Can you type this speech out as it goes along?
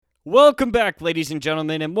Welcome back, ladies and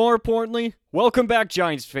gentlemen, and more importantly, welcome back,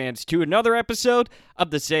 Giants fans, to another episode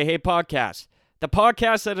of the Say Hey podcast, the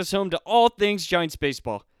podcast that is home to all things Giants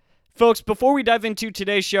baseball. Folks, before we dive into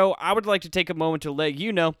today's show, I would like to take a moment to let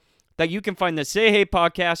you know that you can find the Say Hey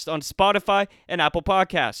podcast on Spotify and Apple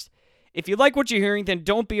Podcasts. If you like what you're hearing, then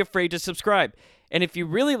don't be afraid to subscribe. And if you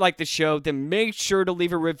really like the show, then make sure to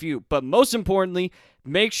leave a review. But most importantly,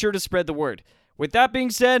 make sure to spread the word. With that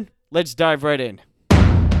being said, let's dive right in.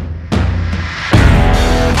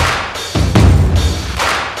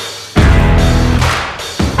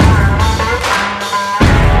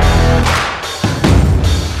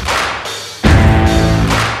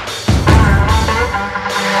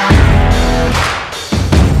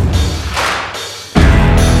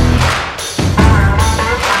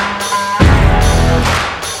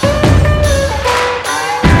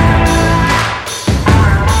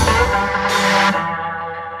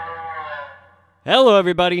 Hello,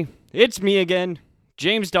 everybody. It's me again,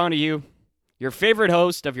 James Donahue, your favorite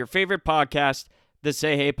host of your favorite podcast, the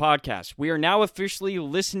Say Hey podcast. We are now officially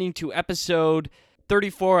listening to episode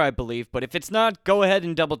 34, I believe, but if it's not, go ahead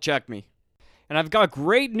and double check me. And I've got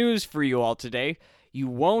great news for you all today. You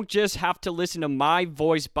won't just have to listen to my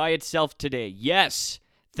voice by itself today. Yes,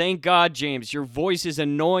 thank God, James, your voice is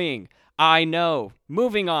annoying. I know.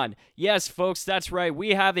 Moving on. Yes, folks, that's right. We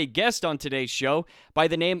have a guest on today's show by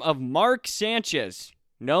the name of Mark Sanchez.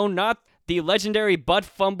 No, not the legendary butt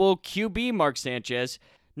fumble QB Mark Sanchez.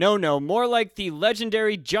 No, more like the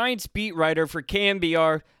legendary Giants beat writer for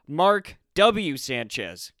KNBR, Mark W.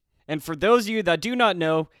 Sanchez. And for those of you that do not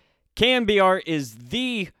know, KNBR is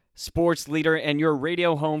the sports leader and your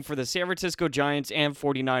radio home for the San Francisco Giants and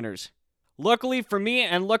 49ers. Luckily for me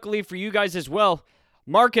and luckily for you guys as well,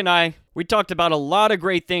 Mark and we talked about a lot of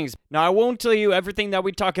great things. Now, I won't tell you everything that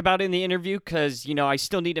we talk about in the interview because, I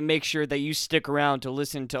still need to make sure that you stick around to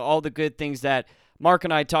listen to all the good things that Mark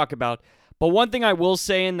and I talk about. But one thing I will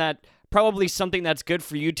say, and that probably something that's good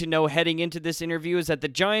for you to know heading into this interview, is that the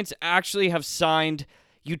Giants actually have signed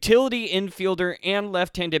utility infielder and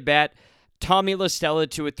left-handed bat Tommy La Stella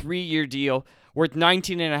to a 3-year deal worth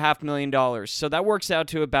 $19.5 million. So that works out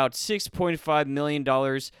to about $6.5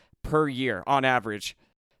 million per year on average.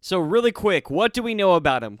 So really quick, what do we know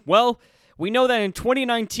about him? Well, we know that in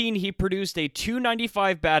 2019, he produced a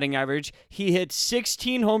 .295 batting average. He hit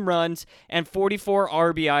 16 home runs and 44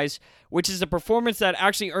 RBIs, which is a performance that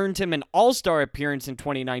actually earned him an All-Star appearance in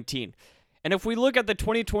 2019. And if we look at the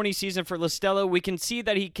 2020 season for La Stella, we can see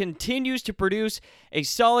that he continues to produce a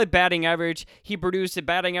solid batting average. He produced a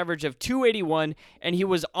batting average of .281, and he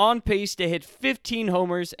was on pace to hit 15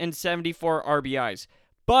 homers and 74 RBIs.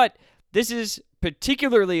 But this is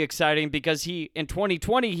particularly exciting because in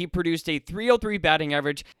 2020, he produced a .303 batting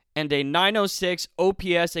average and a .906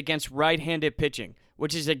 OPS against right-handed pitching,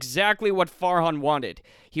 which is exactly what Farhan wanted.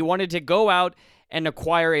 He wanted to go out and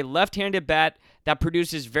acquire a left-handed bat that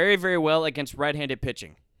produces very, very well against right-handed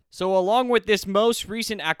pitching. So along with this most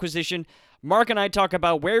recent acquisition, Mark and I talk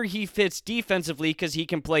about where he fits defensively because he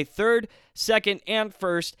can play third, second, and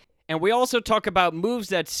first. And we also talk about moves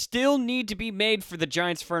that still need to be made for the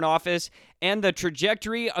Giants front office and the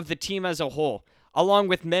trajectory of the team as a whole, along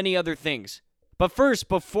with many other things. But first,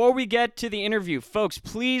 before we get to the interview, folks,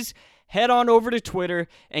 please head on over to Twitter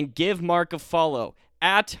and give Mark a follow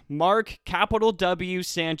at Mark W.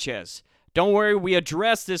 Sanchez. Don't worry, we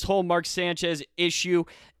addressed this whole Mark Sanchez issue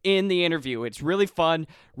in the interview. It's really fun,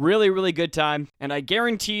 really, really good time. And I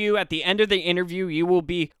guarantee you at the end of the interview, you will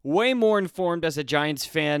be way more informed as a Giants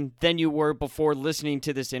fan than you were before listening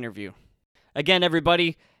to this interview. Again,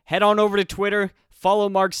 everybody, head on over to Twitter, follow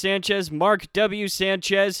Mark Sanchez, Mark W.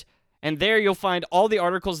 Sanchez, and there you'll find all the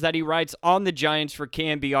articles that he writes on the Giants for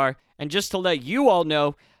KNBR. And just to let you all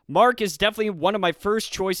know, Mark is definitely one of my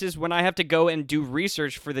first choices when I have to go and do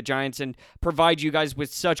research for the Giants and provide you guys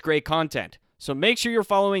with such great content. So make sure you're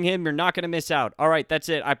following him. You're not going to miss out. All right, that's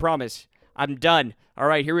it. I promise. I'm done. All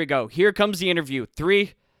right, here we go. Here comes the interview.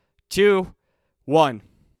 3, 2, 1.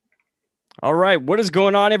 All right, what is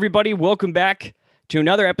going on, everybody? Welcome back to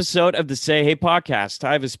another episode of the Say Hey podcast.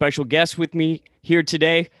 I have a special guest with me here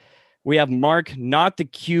today. We have Mark, not the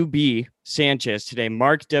QB, Sanchez today.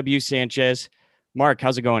 Mark W. Sanchez. Mark,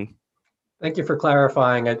 how's it going? Thank you for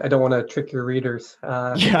clarifying. I don't want to trick your readers.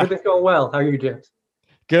 Everything's going well. How are you, James?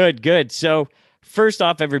 Good. So first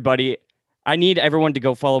off, everybody, I need everyone to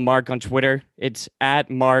go follow Mark on Twitter. It's at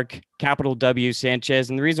Mark, W. Sanchez.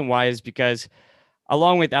 And the reason why is because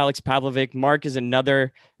along with Alex Pavlovic, Mark is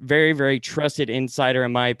another very, very trusted insider,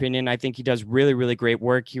 in my opinion. I think he does really, really great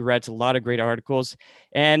work. He writes a lot of great articles,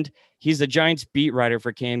 and he's the Giants beat writer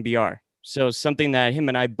for KNBR. So something that him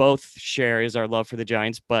and I both share is our love for the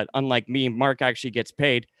Giants. But unlike me, Mark actually gets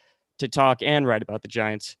paid to talk and write about the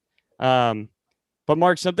Giants. Um, but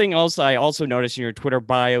Mark, something else I also noticed in your Twitter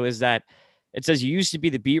bio is that it says you used to be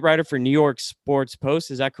the beat writer for New York Sports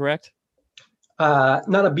Post. Is that correct?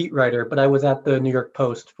 Not a beat writer, but I was at the New York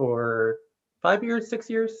Post for 5 years, 6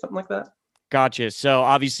 years, something like that. Gotcha. So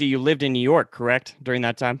obviously you lived in New York, correct, during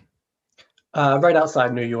that time? Right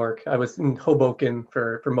outside New York. I was in Hoboken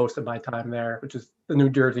for most of my time there, which is the New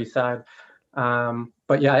Jersey side.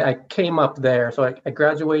 But yeah, I came up there. So I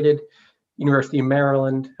graduated University of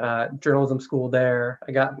Maryland, journalism school there.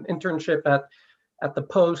 I got an internship at the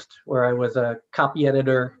Post where I was a copy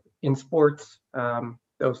editor in sports.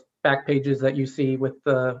 Those back pages that you see with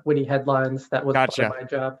the witty headlines, that was part of Gotcha. my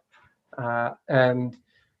job. And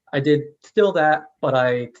I did still that, but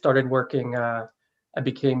I started working. I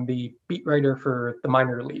became the beat writer for the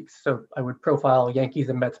minor leagues. So I would profile Yankees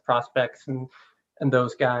and Mets prospects and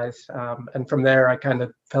those guys. And from there, I kind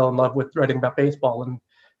of fell in love with writing about baseball and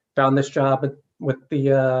found this job with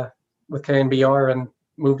KNBR and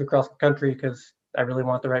moved across the country because I really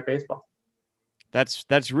want to write baseball.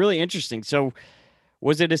 That's really interesting. So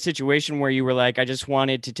was it a situation where you were like, I just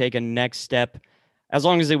wanted to take a next step? As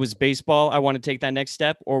long as it was baseball, I want to take that next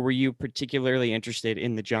step, or were you particularly interested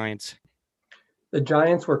in the Giants? The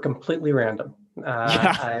Giants were completely random.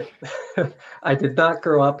 Yeah. I I did not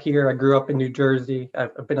grow up here. I grew up in New Jersey.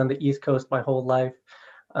 I've been on the East Coast my whole life.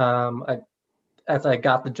 As I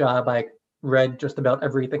got the job, I read just about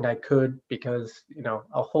everything I could because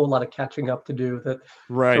a whole lot of catching up to do. That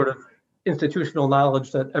Right. sort of institutional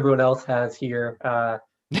knowledge that everyone else has here.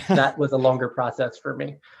 That was a longer process for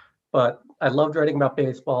me. But I loved writing about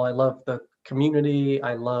baseball. I loved the community.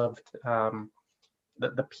 I loved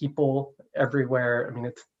the people everywhere. I mean,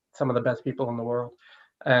 it's some of the best people in the world,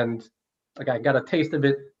 and like I got a taste of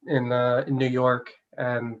it in New York.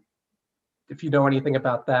 And if you know anything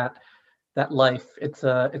about that life, it's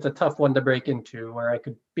a tough one to break into. Where I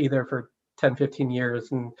could be there for 10, 15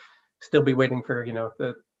 years and still be waiting for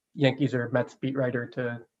the Yankees or Mets beat writer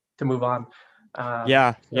to move on.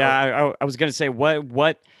 Yeah. Yeah. So I was gonna say,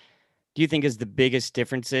 what do you think is the biggest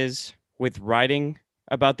differences with writing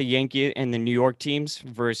about the Yankee and the New York teams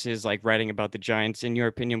versus like writing about the Giants? In your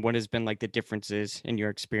opinion, what has been like the differences in your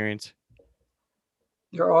experience?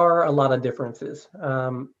 there are a lot of differences. I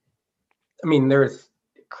mean, there's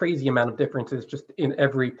crazy amount of differences just in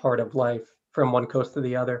every part of life from one coast to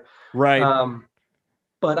the other. Right. Um,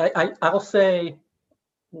 but I'll say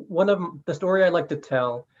one of the story I like to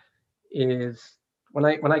tell is when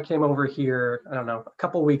I came over here. I don't know, a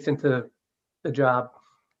couple weeks into the job,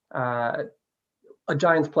 uh, a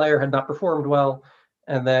Giants player had not performed well,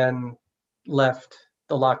 and then left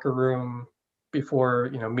the locker room before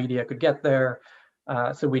media could get there.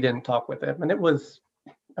 So we didn't talk with him, and it was.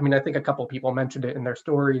 I mean, I think a couple people mentioned it in their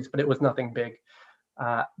stories, but it was nothing big.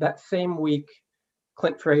 That same week,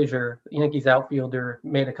 Clint Frazier, the Yankees outfielder,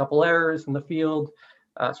 made a couple errors in the field,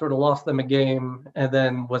 sort of lost them a game, and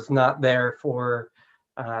then was not there to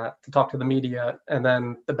talk to the media. And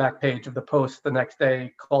then the back page of the Post the next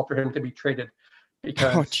day called for him to be traded Oh,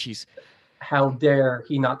 because jeez. how dare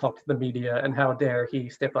he not talk to the media and how dare he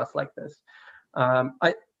stiff us like this.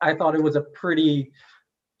 I thought it was a pretty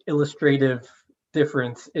illustrative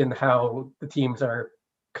difference in how the teams are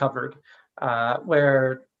covered.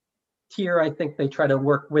 Where here, I think they try to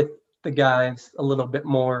work with the guys a little bit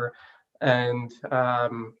more and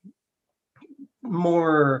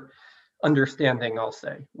more understanding, I'll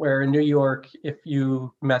say. Where in New York, if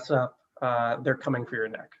you mess up, they're coming for your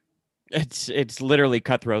neck. It's literally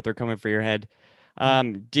cutthroat. They're coming for your head.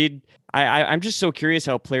 Did I'm just so curious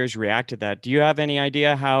how players react to that. Do you have any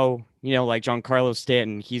idea how, like Giancarlo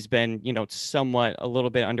Stanton, he's been, somewhat a little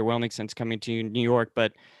bit underwhelming since coming to New York,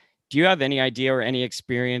 but do you have any idea or any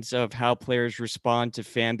experience of how players respond to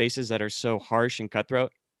fan bases that are so harsh and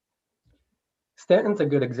cutthroat? Stanton's a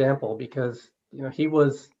good example because he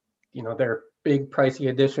was their big pricey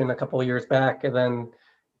addition a couple of years back, and then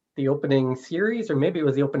the opening series, or maybe it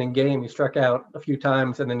was the opening game, he struck out a few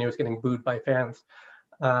times, and then he was getting booed by fans.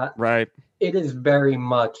 Uh, Right. it is very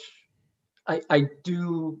much. I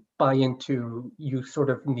do buy into you sort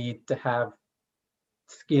of need to have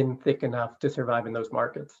skin thick enough to survive in those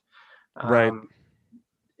markets. Right. Um,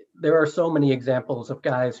 there are so many examples of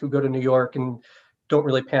guys who go to New York and don't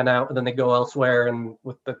really pan out, and then they go elsewhere, and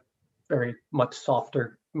with the very much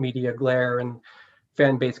softer media glare and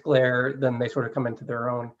fan base glare, then they sort of come into their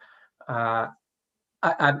own. Uh,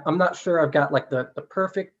 I'm not sure I've got like the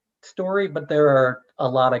perfect story, but there are a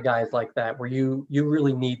lot of guys like that where you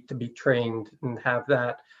really need to be trained and have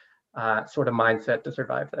that sort of mindset to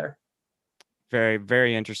survive there. Very,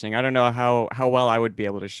 very interesting. I don't know how well I would be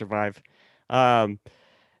able to survive. Um,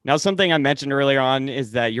 Now, something I mentioned earlier on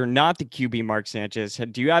is that you're not the QB Mark Sanchez.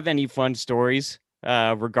 Do you have any fun stories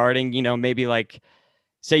regarding, maybe like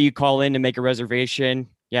say you call in to make a reservation?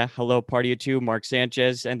 Yeah, hello, party of two, Mark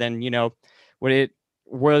Sanchez, and then would it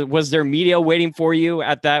was there media waiting for you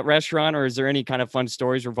at that restaurant, or is there any kind of fun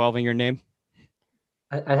stories revolving your name?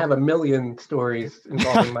 I have a million stories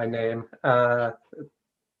involving my name,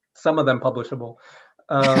 some of them publishable.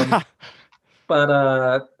 Um, but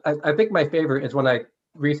I think my favorite is when I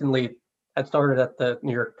recently had started at the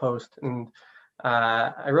New York Post, and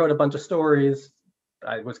I wrote a bunch of stories.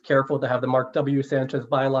 I was careful to have the Mark W. Sanchez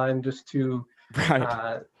byline just to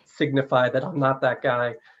Right. signify that I'm not that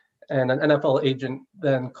guy. And an NFL agent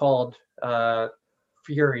then called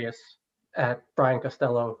furious at Brian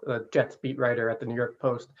Costello, the Jets beat writer at the New York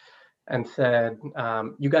Post, and said,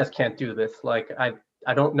 "You guys can't do this. Like,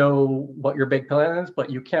 I don't know what your big plan is, but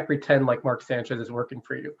you can't pretend like Mark Sanchez is working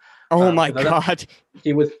for you." Oh my Because God.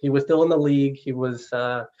 he was still in the league. He was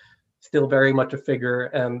still very much a figure,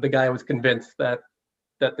 and the guy was convinced that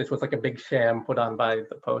this was like a big sham put on by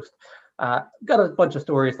the Post. Got a bunch of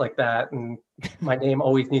stories like that, and my name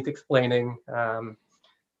always needs explaining.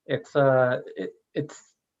 It's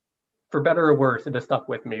for better or worse, it has stuck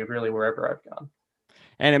with me really wherever I've gone.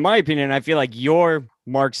 And in my opinion, I feel like your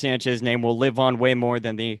Mark Sanchez name will live on way more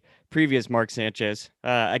than the previous Mark Sanchez.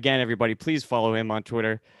 Again, everybody, please follow him on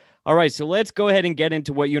Twitter. All right, so let's go ahead and get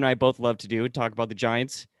into what you and I both love to do, talk about the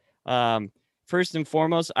Giants. Um, First and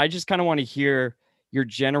foremost, I just kind of want to hear your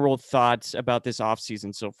general thoughts about this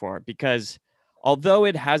offseason so far, because although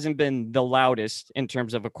it hasn't been the loudest in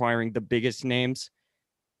terms of acquiring the biggest names,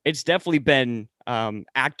 it's definitely been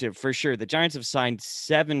active for sure. The Giants have signed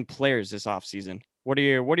 7 players this offseason. What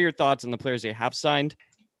are your thoughts on the players they have signed?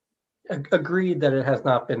 Agreed that it has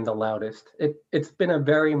not been the loudest. It's been a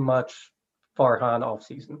very much Farhan off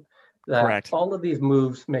season. That Correct. all of these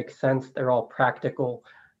moves make sense. They're all practical,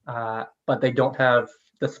 but they don't have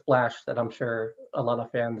the splash that I'm sure a lot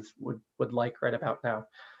of fans would like right about now.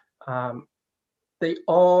 Um, they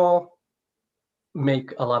all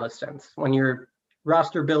make a lot of sense when you're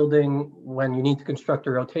roster building, when you need to construct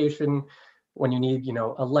a rotation, when you need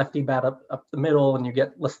a lefty bat up the middle, and you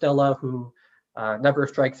get La Stella who never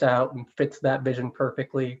strikes out and fits that vision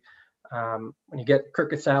perfectly. When you get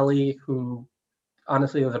Kirk Casale, who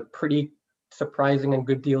honestly was a pretty surprising and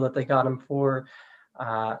good deal that they got him for.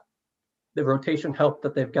 Uh, the rotation help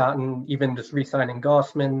that they've gotten, even just re-signing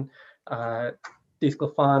Gossman,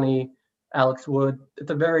 DeSclafani, Alex Wood.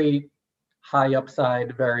 It's a very high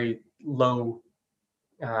upside, very low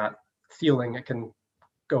ceiling. It can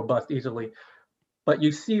go bust easily. But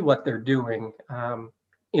you see what they're doing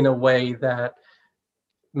in a way that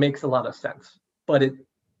makes a lot of sense. But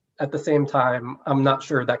at the same time, I'm not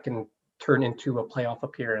sure that can turn into a playoff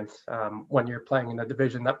appearance when you're playing in a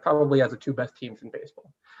division that probably has the two best teams in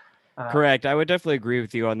baseball. Uh, Correct. I would definitely agree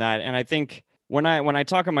with you on that. And I think when I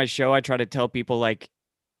talk on my show, I try to tell people like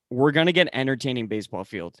we're gonna get entertaining baseball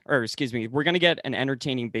field, or excuse me, we're gonna get an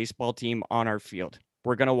entertaining baseball team on our field.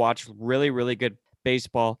 We're gonna watch really, really good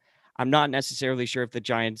baseball. I'm not necessarily sure if the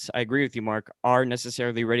Giants, I agree with you, Mark, are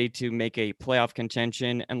necessarily ready to make a playoff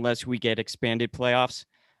contention unless we get expanded playoffs.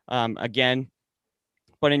 Again,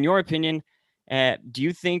 but in your opinion, do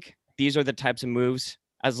you think these are the types of moves,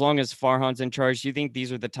 as long as Farhan's in charge, do you think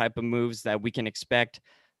these are the type of moves that we can expect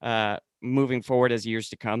moving forward as years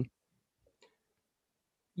to come?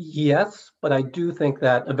 yes, but I do think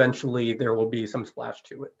that eventually there will be some splash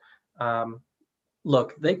to it. Um,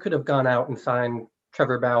 Look, they could have gone out and signed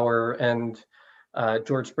Trevor Bauer and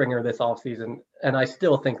George Springer this offseason, and I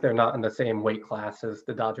still think they're not in the same weight class as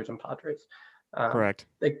the Dodgers and Padres. Correct.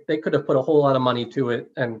 They could have put a whole lot of money to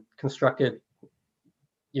it and constructed,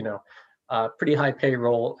 pretty high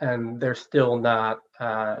payroll, and they're still not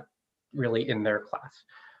really in their class.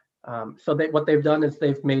 So what they've done is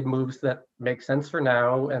they've made moves that make sense for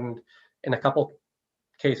now, and in a couple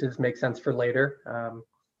cases make sense for later.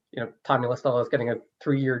 Tommy La Stella is getting a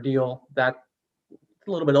 3-year deal. That's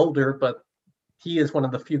a little bit older, but he is one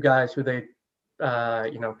of the few guys who they,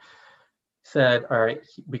 said, all right,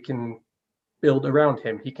 we can build around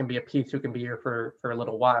him. He can be a piece who can be here for a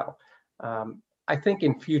little while. I think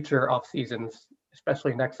in future off seasons,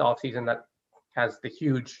 especially next off season that has the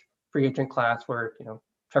huge free agent class where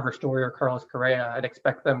Trevor Story or Carlos Correa, I'd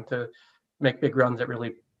expect them to make big runs at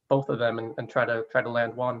really both of them and try to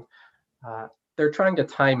land one. They're trying to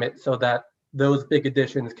time it so that those big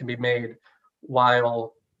additions can be made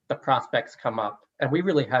while the prospects come up. And we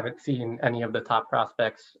really haven't seen any of the top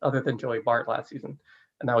prospects other than Joey Bart last season.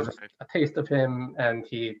 And that was just a taste of him. And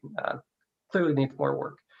he clearly needs more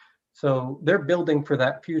work. So they're building for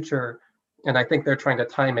that future, and I think they're trying to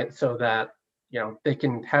time it so that they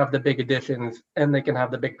can have the big additions and they can have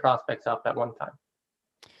the big prospects up at one time.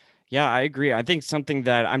 Yeah, I agree. I think something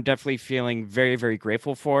that I'm definitely feeling very, very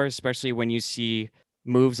grateful for, especially when you see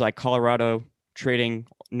moves like Colorado trading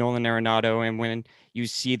Nolan Arenado, and when you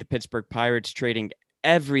see the Pittsburgh Pirates trading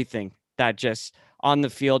everything that just on the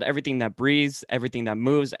field, everything that breathes, everything that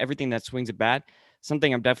moves, everything that swings a bat.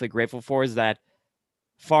 Something I'm definitely grateful for is that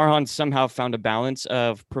Farhan somehow found a balance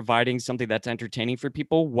of providing something that's entertaining for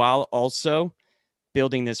people while also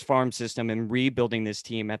building this farm system and rebuilding this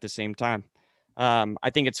team at the same time. I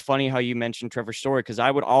think it's funny how you mentioned Trevor Story, because I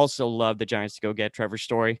would also love the Giants to go get Trevor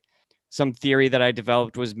Story. Some theory that I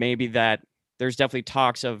developed was maybe that there's definitely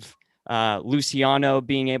talks of Luciano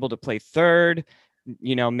being able to play third.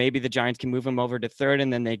 Maybe the Giants can move him over to third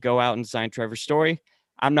and then they go out and sign Trevor Story.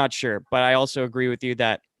 I'm not sure, but I also agree with you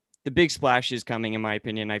that the big splash is coming, in my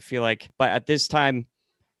opinion. I feel like, but at this time,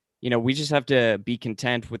 we just have to be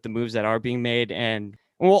content with the moves that are being made, and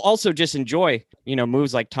we'll also just enjoy,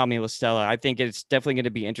 moves like Tommy La Stella. I think it's definitely going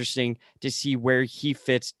to be interesting to see where he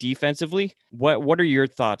fits defensively. What are your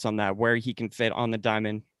thoughts on that, where he can fit on the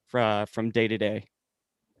diamond from day to day?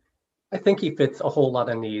 I think he fits a whole lot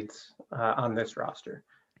of needs on this roster.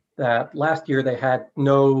 That last year they had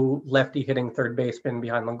no lefty hitting third baseman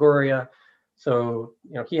behind Longoria. So,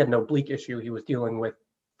 he had no bleak issue he was dealing with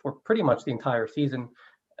for pretty much the entire season.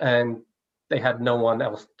 And they had no one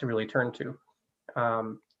else to really turn to.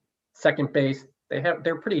 Second base,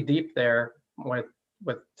 they're pretty deep there with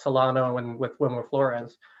Solano and with Wilmer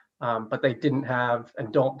Flores, but they didn't have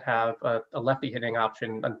and don't have a lefty hitting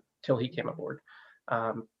option until he came aboard.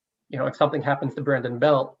 If something happens to Brandon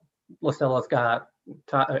Belt, La Stella's got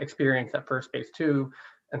experience at first base too,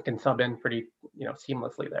 and can sub in pretty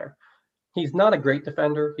seamlessly there. He's not a great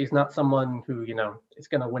defender. He's not someone who is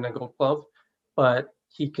going to win a Gold Glove, but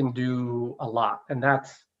he can do a lot, and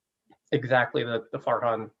that's exactly the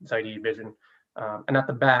Farhan Zaidi vision. And at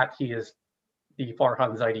the bat, he is the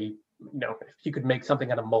Farhan Zaidi. If you could make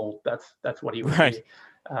something out of mold, that's what he would Right.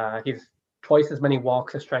 be. He's twice as many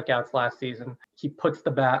walks as strikeouts last season. He puts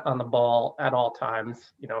the bat on the ball at all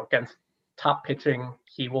times. Against top pitching,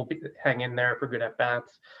 he will hang in there for good at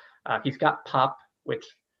bats. He's got pop, which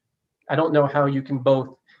I don't know how you can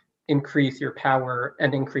both increase your power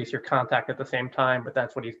and increase your contact at the same time, but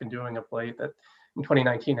that's what he's been doing of late. That in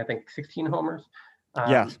 2019, I think 16 homers.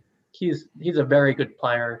 Yeah. He's a very good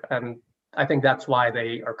player, and I think that's why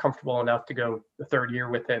they are comfortable enough to go the third year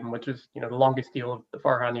with him, which is the longest deal of the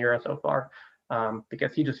Farhan era so far,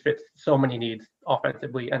 because he just fits so many needs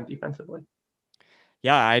offensively and defensively.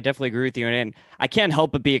 Yeah, I definitely agree with you. And I can't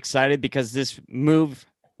help but be excited because this move,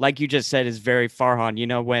 like you just said, is very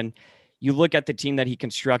Farhan. When you look at the team that he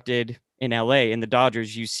constructed in LA, in the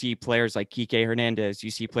Dodgers, you see players like Kike Hernandez,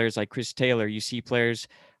 you see players like Chris Taylor, you see players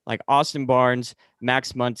like Austin Barnes,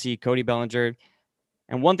 Max Muncy, Cody Bellinger.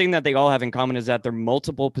 And one thing that they all have in common is that they're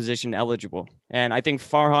multiple position eligible. And I think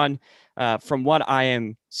Farhan, from what I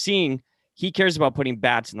am seeing, he cares about putting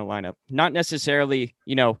bats in the lineup. Not necessarily,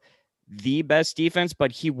 the best defense,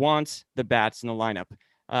 but he wants the bats in the lineup.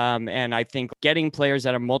 And I think getting players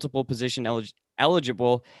that are multiple position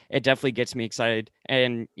eligible, it definitely gets me excited.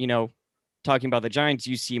 And, talking about the Giants,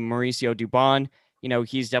 you see Mauricio Dubon,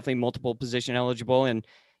 he's definitely multiple position eligible. And,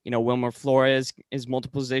 Wilmer Flores is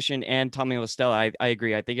multiple position, and Tommy La Stella. I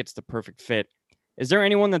agree. I think it's the perfect fit. Is there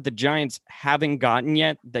anyone that the Giants haven't gotten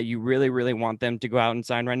yet that you really, really want them to go out and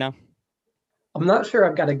sign right now? I'm not sure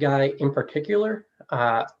I've got a guy in particular,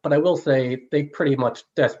 but I will say they pretty much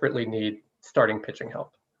desperately need starting pitching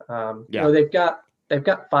help. Yeah. They've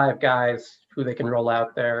got 5 guys who they can roll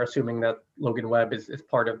out there, assuming that Logan Webb is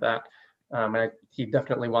part of that. And he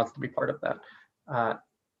definitely wants to be part of that.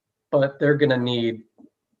 But they're going to need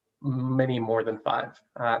many more than 5.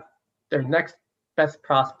 Their next best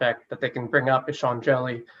prospect that they can bring up is Sean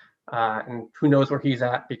Jelly, and who knows where he's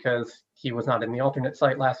at because he was not in the alternate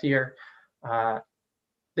site last year.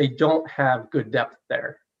 They don't have good depth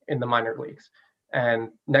there in the minor leagues, and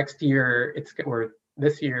this year it's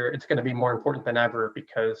going to be more important than ever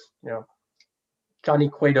because Johnny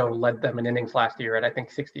Cueto led them in innings last year at I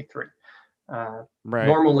think 63. Right.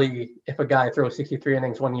 Normally, if a guy throws 63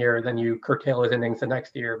 innings one year, then you curtail his innings the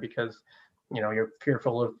next year because you're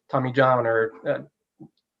fearful of Tommy John or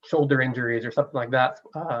shoulder injuries or something like that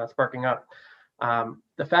sparking up.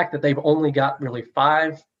 The fact that they've only got really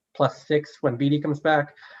 5 plus 6 when Beatty comes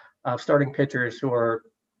back, starting pitchers who are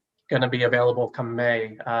going to be available come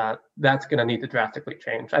May, that's going to need to drastically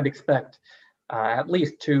change. I'd expect at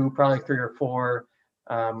least 2, probably 3 or 4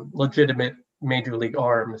 legitimate major league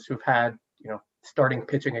arms who've had starting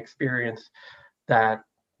pitching experience that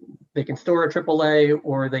they can store a AAA,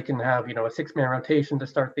 or they can have, a 6-man rotation to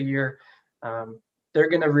start the year. They're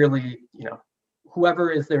going to really,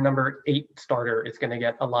 whoever is their number 8 starter is going to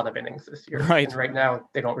get a lot of innings this year. Right. And right now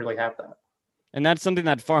they don't really have that. And that's something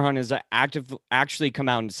that Farhan has actually come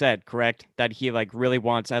out and said, correct? That he really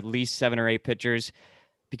wants at least 7 or 8 pitchers,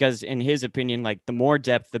 because in his opinion, the more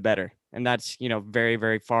depth, the better. And that's, very,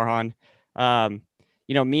 very Farhan.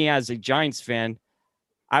 Me as a Giants fan,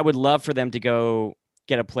 I would love for them to go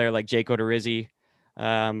get a player like Jake Odorizzi,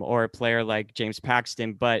 or a player like James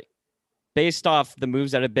Paxton. But based off the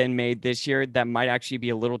moves that have been made this year, that might actually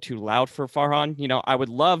be a little too loud for Farhan. I would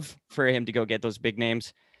love for him to go get those big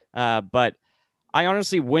names. But I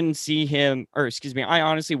honestly wouldn't I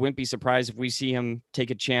honestly wouldn't be surprised if we see him take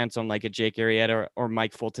a chance on a Jake Arrieta or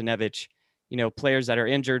Mike Fultonevich, players that are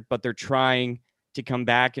injured, but they're trying to come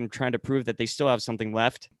back and trying to prove that they still have something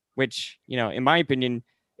left, which, in my opinion,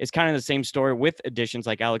 is kind of the same story with additions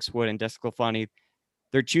like Alex Wood and Desclafani.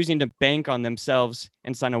 They're choosing to bank on themselves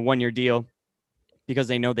and sign a 1-year deal because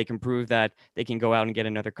they know they can prove that they can go out and get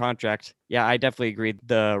another contract. Yeah, I definitely agree.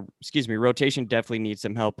 Rotation definitely needs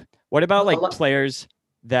some help. What about players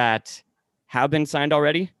that have been signed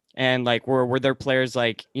already? And were there players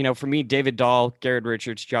for me, David Dahl, Garrett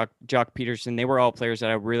Richards, Jock Peterson, they were all players that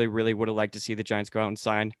I really, really would have liked to see the Giants go out and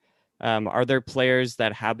sign. Are there players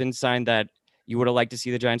that have been signed that you would have liked to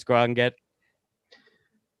see the Giants go out and get?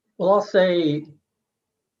 Well, I'll say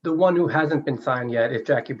the one who hasn't been signed yet is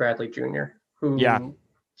Jackie Bradley Jr., who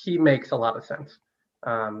he makes a lot of sense.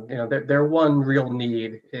 Their one real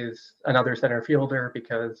need is another center fielder,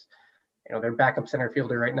 because their backup center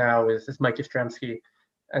fielder right now is Mike Yastrzemski,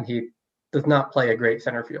 and he does not play a great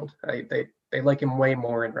center field. They like him way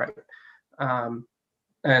more in right.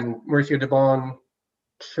 And Mauricio Dubon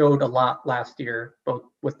showed a lot last year, both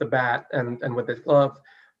with the bat and with his glove,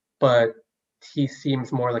 but he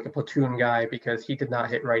seems more like a platoon guy because he did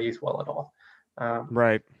not hit righties well at all.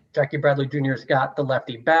 Right. Jackie Bradley Jr.'s got the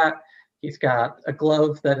lefty bat. He's got a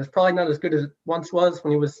glove that is probably not as good as it once was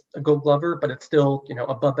when he was a Gold Glover, but it's still,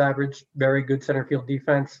 above average, very good center field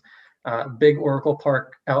defense, big Oracle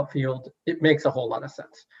Park outfield. It makes a whole lot of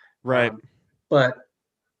sense. Right. But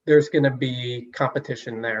there's going to be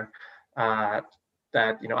competition there that,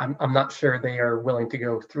 I'm not sure they are willing to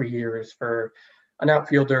go 3 years for an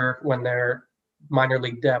outfielder when their minor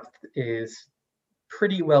league depth is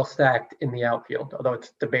pretty well stacked in the outfield, although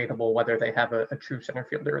it's debatable whether they have a true center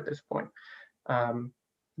fielder at this point.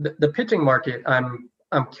 The pitching market, I'm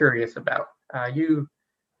curious about. You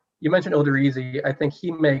mentioned Odorizzi. I think he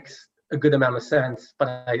makes a good amount of sense, but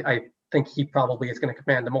I think he probably is going to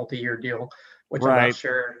command a multi-year deal, which I'm not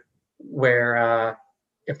sure where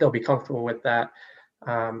if they'll be comfortable with that.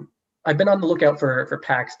 I've been on the lookout for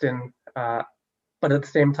Paxton, but at the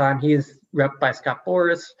same time, he's repped by Scott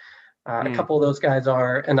Boras. A couple of those guys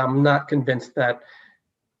are, and I'm not convinced that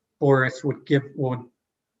Boras would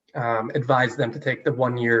advise them to take the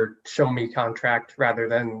 1-year show me contract rather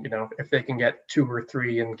than, if they can get 2 or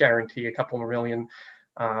 3 and guarantee a couple of million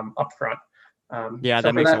up front.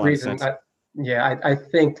 That makes a lot of sense. I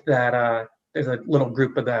think that there's a little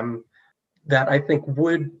group of them that I think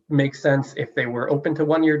would make sense if they were open to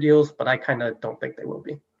 1-year deals, but I kind of don't think they will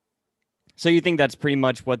be. So you think that's pretty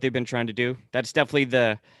much what they've been trying to do? That's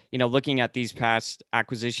definitely looking at these past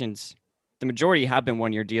acquisitions, the majority have been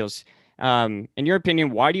 1-year deals. In your opinion,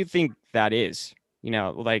 why do you think that is?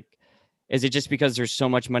 Is it just because there's so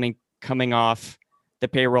much money coming off the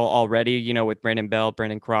payroll already, with Brandon Bell,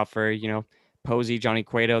 Brandon Crawford, Posey, Johnny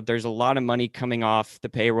Cueto? There's a lot of money coming off the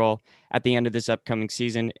payroll at the end of this upcoming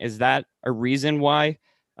season. Is that a reason why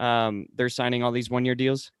they're signing all these 1-year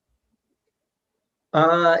deals?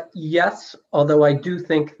 Yes, although I do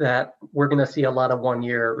think that we're going to see a lot of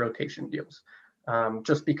 1-year rotation deals,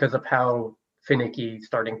 just because of how finicky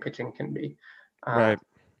starting pitching can be. Right.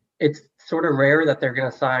 It's sort of rare that they're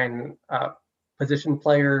going to sign a position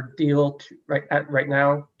player deal right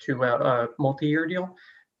now to a multi-year deal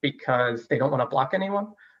because they don't want to block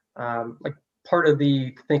anyone. Part of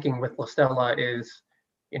the thinking with La Stella is,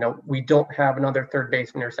 we don't have another third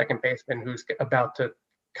baseman or second baseman who's about to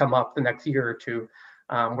come up the next year or two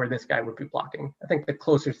where this guy would be blocking. I think the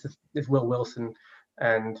closest is Will Wilson,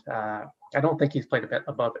 and I don't think he's played a bit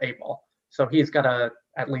above A ball. So he's got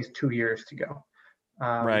at least 2 years to go.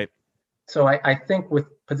 Right. So I think with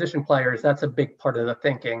position players, that's a big part of the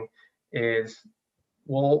thinking is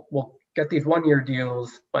we'll get these 1-year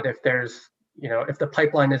deals, but if there's, if the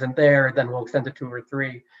pipeline isn't there, then we'll extend to 2 or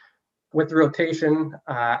 3. With the rotation,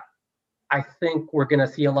 I think we're going to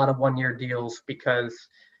see a lot of 1-year deals because,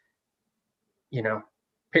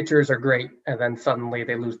 pitchers are great, and then suddenly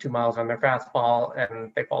they lose 2 miles on their fastball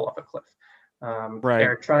and they fall off a cliff. Right.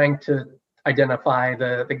 They're trying to identify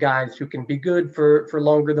the guys who can be good for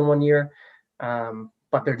longer than 1 year,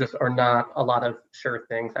 but there just are not a lot of sure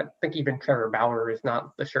things. I think even Trevor Bauer is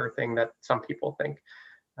not the sure thing that some people think.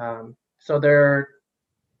 So they're,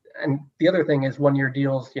 and the other thing is 1 year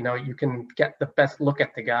deals, you can get the best look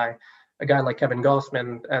at the guy, a guy like Kevin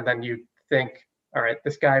Gausman, and then you think, all right,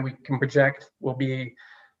 this guy we can project will be,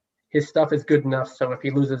 his stuff is good enough. So if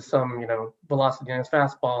he loses some, velocity in his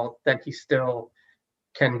fastball, then he still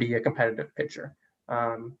can be a competitive pitcher.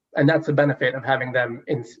 And that's the benefit of having them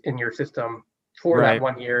in your system for Right. that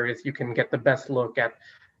 1 year, is you can get the best look at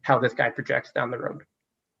how this guy projects down the road.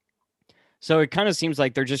 So it kind of seems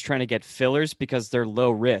like they're just trying to get fillers because they're low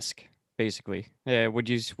risk, basically. Would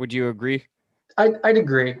you agree? I'd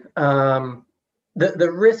agree.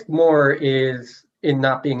 The risk more is in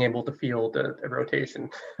not being able to field a rotation.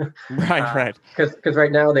 Right. Because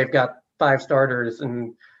right now they've got 5 starters,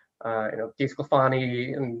 and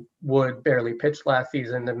DeSclafani and Wood barely pitched last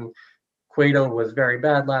season, and Cueto was very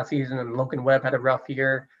bad last season, and Logan Webb had a rough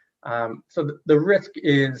year. So the risk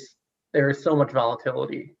is there is so much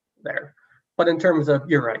volatility there. But in terms of,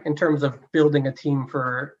 you're right, in terms of building a team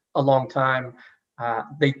for a long time,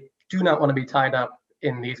 they do not want to be tied up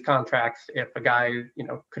in these contracts if a guy,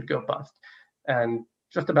 could go bust. And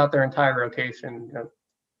just about their entire rotation,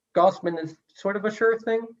 Gausman is sort of a sure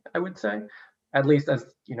thing, I would say, at least as,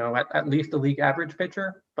 at least a league average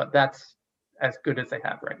pitcher, but that's as good as they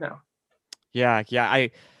have right now. Yeah.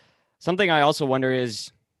 Something I also wonder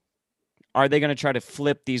is, are they going to try to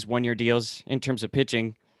flip these 1 year deals in terms of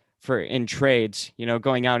pitching in trades,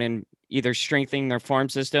 going out and either strengthening their farm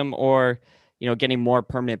system or, getting more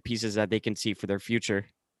permanent pieces that they can see for their future?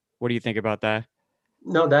 What do you think about that?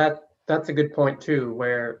 No, that's a good point too,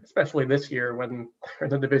 where especially this year when they're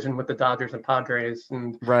in the division with the Dodgers and Padres,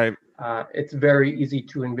 and Right. It's very easy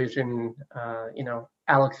to envision,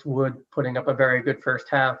 Alex Wood putting up a very good first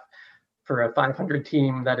half for a 500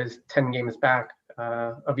 team that is 10 games back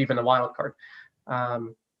of even the wild card.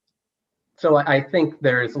 So I think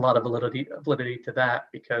there is a lot of validity to that,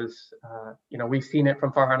 because we've seen it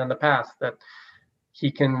from Farhan in the past that he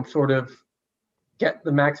can sort of get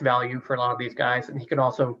the max value for a lot of these guys, and he can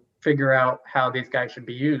also figure out how these guys should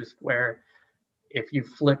be used. Where if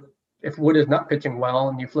Wood is not pitching well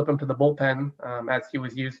and you flip him to the bullpen, as he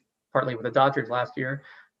was used partly with the Dodgers last year,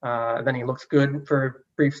 then he looks good for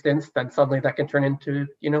brief stints, then suddenly that can turn into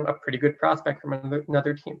a pretty good prospect from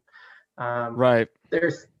another team. Right.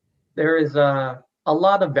 There is a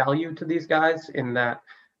lot of value to these guys in that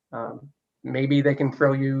maybe they can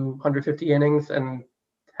throw you 150 innings and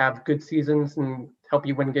have good seasons and help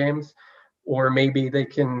you win games, or maybe they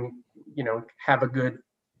can have a good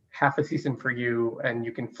half a season for you and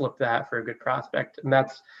you can flip that for a good prospect. And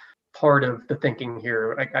that's part of the thinking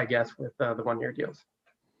here, I guess, with the 1 year deals.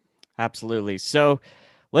 Absolutely. So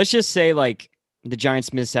let's just say like the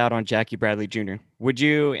Giants miss out on Jackie Bradley Jr. Would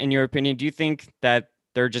you, in your opinion, do you think that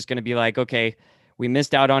they're just going to be like, okay, we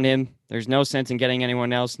missed out on him, there's no sense in getting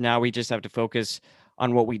anyone else, now we just have to focus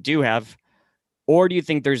on what we do have? Or do you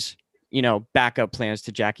think there's, backup plans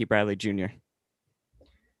to Jackie Bradley Jr.?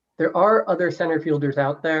 There are other center fielders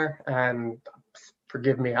out there, and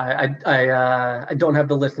forgive me, I don't have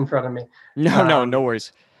the list in front of me. No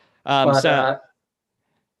worries.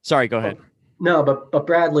 Sorry, go ahead. No, but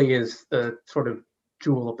Bradley is the sort of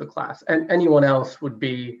jewel of the class, and anyone else would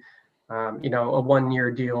be, a 1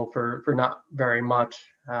 year deal for not very much,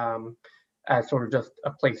 as sort of just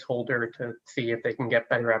a placeholder to see if they can get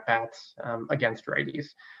better at bats against righties.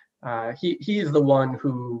 He is the one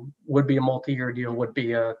who would be a multi-year deal, would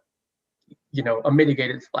be a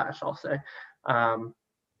mitigated splash, I'll say.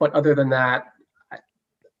 But other than that,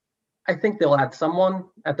 I think they'll add someone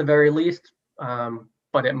at the very least,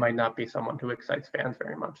 but it might not be someone who excites fans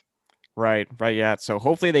very much. Right. Yeah. So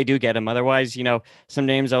hopefully they do get him. Otherwise, some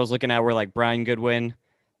names I was looking at were like Brian Goodwin,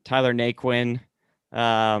 Tyler Naquin,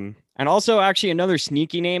 and also actually another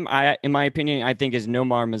sneaky name, in my opinion, I think is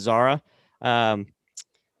Nomar Mazara.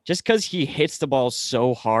 Just because he hits the ball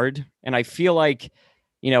so hard. And I feel like,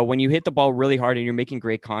 when you hit the ball really hard and you're making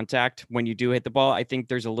great contact, when you do hit the ball, I think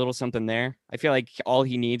there's a little something there. I feel like all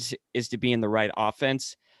he needs is to be in the right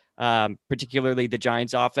offense, particularly the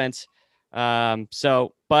Giants offense.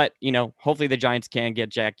 But hopefully the Giants can get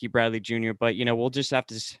Jackie Bradley Jr., but, we'll just have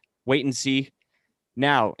to wait and see.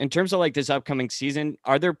 Now, in terms of like this upcoming season,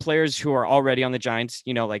 are there players who are already on the Giants,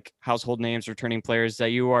 like household names, returning players that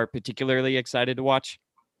you are particularly excited to watch?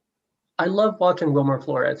 I love watching Wilmer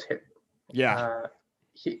Flores hit. Yeah.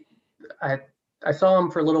 I saw him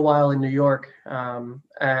for a little while in New York,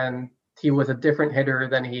 and he was a different hitter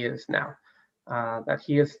than he is now. That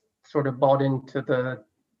he has sort of bought into the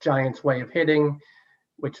Giants' way of hitting,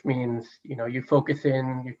 which means, you focus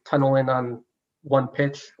in, you tunnel in on one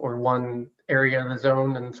pitch or one area of the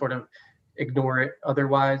zone and sort of ignore it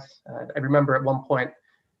otherwise. I remember at one point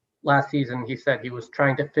last season, he said he was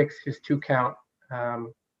trying to fix his 2 count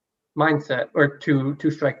mindset, or two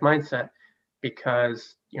strike mindset,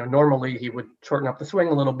 because normally he would shorten up the swing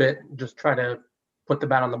a little bit, just try to put the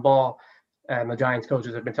bat on the ball. And the Giants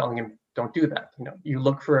coaches have been telling him, don't do that. You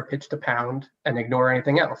look for a pitch to pound and ignore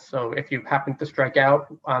anything else. So if you happen to strike out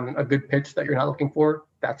on a good pitch that you're not looking for,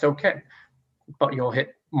 that's okay. But you'll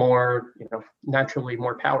hit more, naturally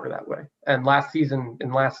more power that way. And last season,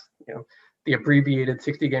 the abbreviated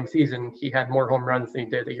 60-game season, he had more home runs than he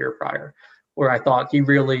did a year prior, where I thought he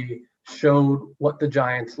really showed what the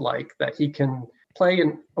Giants like, that he can play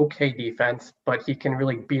an okay defense, but he can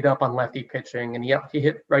really beat up on lefty pitching. And he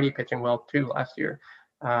hit righty pitching well too last year.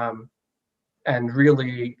 And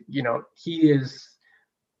really, he is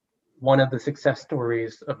one of the success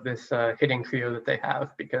stories of this hitting trio that they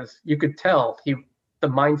have, because you could tell the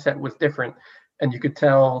mindset was different, and you could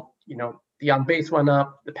tell, the on base went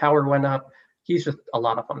up, the power went up. He's just a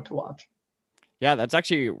lot of fun to watch. Yeah, that's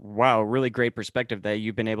actually, wow, really great perspective that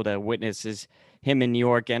you've been able to witness is him in New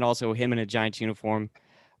York and also him in a Giants uniform.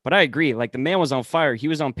 But I agree, like the man was on fire. He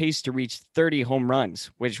was on pace to reach 30 home runs,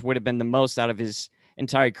 which would have been the most out of his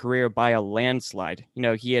entire career by a landslide.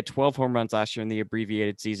 He had 12 home runs last year in the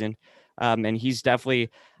abbreviated season. And he's definitely,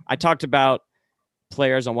 I talked about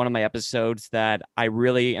players on one of my episodes that I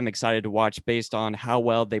really am excited to watch based on how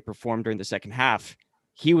well they performed during the second half.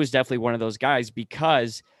 He was definitely one of those guys,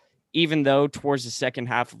 because even though towards the second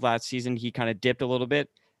half of last season, he kind of dipped a little bit,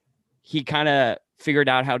 he kind of figured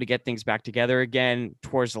out how to get things back together again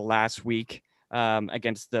towards the last week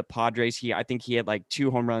against the Padres. I think he had like 2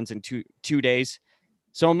 home runs in two days.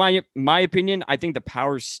 So in my opinion, I think the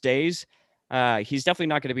power stays. He's definitely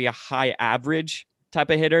not going to be a high average type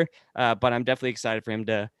of hitter, but I'm definitely excited for him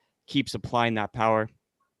to keep supplying that power.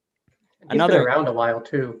 He's been around a while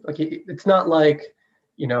too. Like it's not like,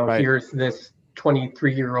 right. here's this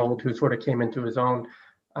 23-year-old who sort of came into his own.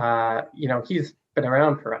 He's been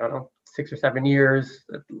around for, I don't know, 6 or 7 years,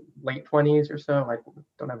 late 20s or so. I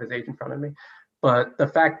don't have his age in front of me. But the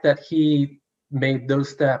fact that he made those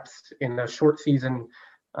steps in a short season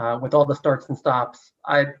with all the starts and stops,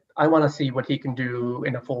 I want to see what he can do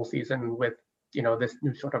in a full season with, this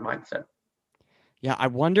new sort of mindset. Yeah, I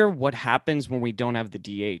wonder what happens when we don't have the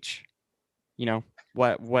DH.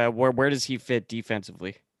 Where does he fit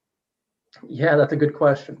defensively? Yeah, that's a good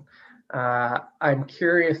question. I'm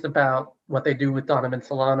curious about what they do with Donovan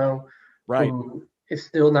Solano, right, who is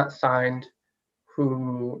still not signed,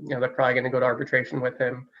 who, they're probably going to go to arbitration with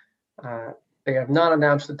him. They have not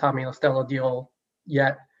announced the Tommy La Stella deal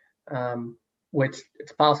yet, which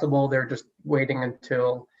it's possible they're just waiting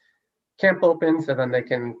until camp opens, and then they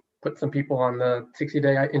can put some people on the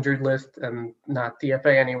 60-day injured list and not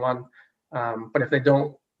DFA anyone. But if they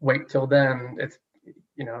don't wait till then, it's,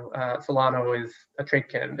 Solano is a trade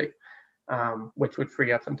candidate, which would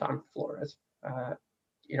free up some time for Flores.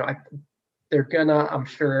 They're gonna, I'm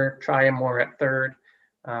sure, try him more at third,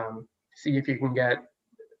 see if you can get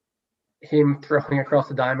him throwing across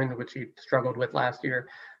the diamond, which he struggled with last year.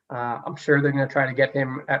 I'm sure they're gonna try to get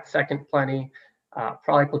him at second plenty,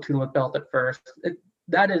 probably platoon with Belt at first.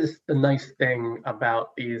 That is the nice thing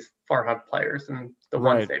about these Farhan players and the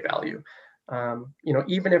ones they value.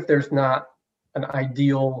 Even if there's not an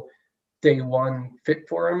ideal day one fit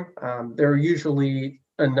for him, there are usually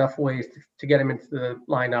enough ways to get him into the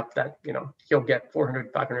lineup that, he'll get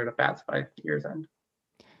 400, 500 at bats by year's end.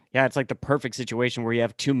 Yeah, it's like the perfect situation where you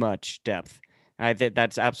have too much depth. I think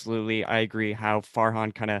that's absolutely, I agree how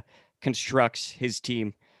Farhan kind of constructs his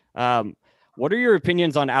team. What are your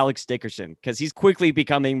opinions on Alex Dickerson? Because he's quickly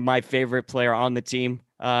becoming my favorite player on the team.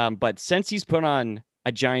 But since he's put on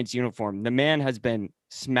a Giants uniform, the man has been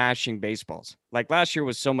smashing baseballs. Like last year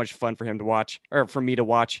was so much fun for him to watch, or for me to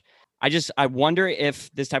watch. I wonder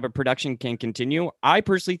if this type of production can continue. I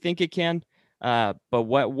personally think it can. But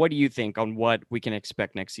what do you think on what we can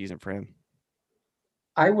expect next season for him?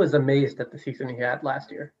 I was amazed at the season he had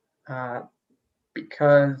last year,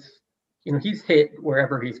 because he's hit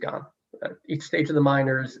wherever he's gone. Each stage of the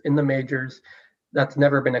minors, in the majors, that's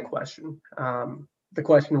never been a question. The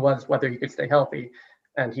question was whether he could stay healthy,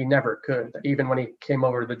 and he never could. Even when he came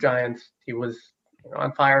over to the Giants, he was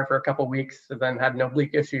on fire for a couple of weeks, and then had an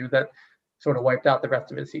oblique issue that sort of wiped out the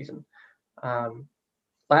rest of his season.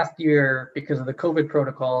 Last year, because of the COVID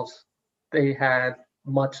protocols, they had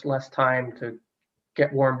much less time to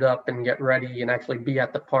get warmed up and get ready and actually be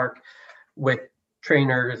at the park with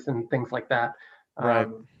trainers and things like that. Right.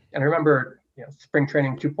 And I remember, spring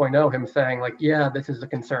training 2.0, him saying like, yeah, this is a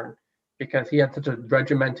concern, because he had such a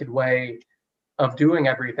regimented way of doing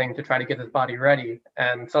everything to try to get his body ready.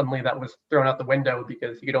 And suddenly that was thrown out the window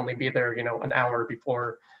because he could only be there, an hour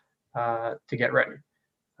before to get ready.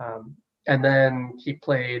 And then he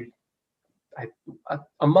played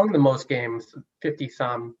among the most games, 50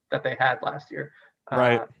 some that they had last year.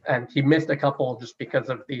 Right. And he missed a couple just because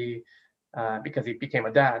of because he became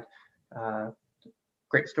a dad.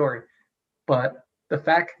 Great story. But the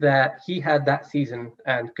fact that he had that season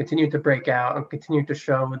and continued to break out and continued to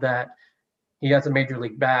show that he has a major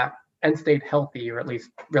league bat and stayed healthy, or at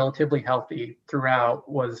least relatively healthy throughout,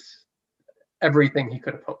 was everything he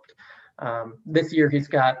could have hoped. This year, he's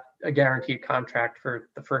got a guaranteed contract for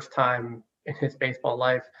the first time in his baseball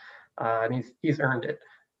life, and he's earned it.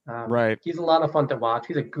 Right. He's a lot of fun to watch.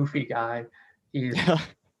 He's a goofy guy. He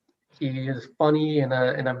is funny in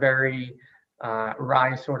a very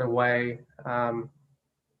wry sort of way,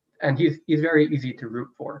 and he's very easy to root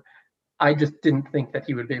for. I just didn't think that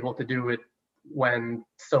he would be able to do it when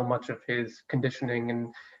so much of his conditioning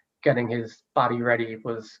and getting his body ready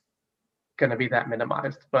was going to be that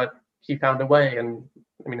minimized. But he found a way, and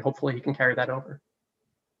I mean, hopefully he can carry that over.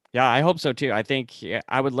 Yeah, I hope so too. I think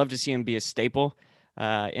I would love to see him be a staple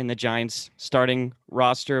in the Giants starting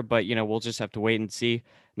roster, but we'll just have to wait and see.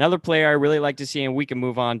 Another player I really like to see, and we can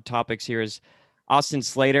move on topics here, is Austin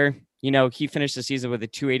Slater. He finished the season with a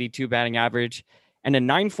 282 batting average and a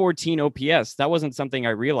 914 OPS. That wasn't something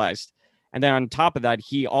I realized. And then on top of that,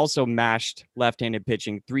 he also mashed left-handed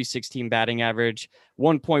pitching, 316 batting average,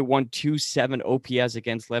 1.127 OPS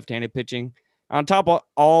against left-handed pitching. On top of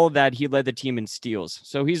all of that, he led the team in steals.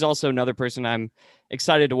 So he's also another person I'm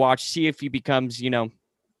excited to watch, see if he becomes,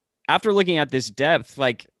 after looking at this depth,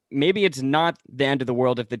 like maybe it's not the end of the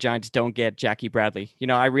world if the Giants don't get Jackie Bradley.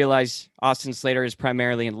 I realize Austin Slater is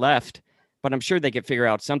primarily in left, but I'm sure they could figure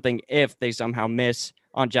out something if they somehow miss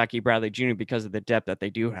on Jackie Bradley Jr. because of the depth that they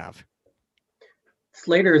do have.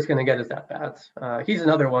 Slater is going to get his at-bats. He's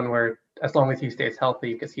another one where, as long as he stays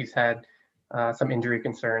healthy, because he's had some injury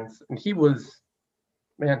concerns, and he was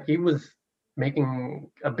making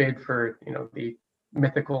a bid for the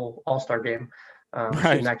mythical All-Star game, which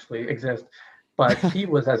didn't actually exist, but he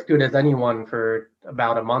was as good as anyone for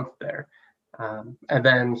about a month there. And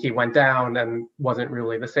then he went down and wasn't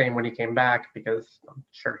really the same when he came back, because I'm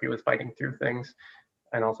sure he was fighting through things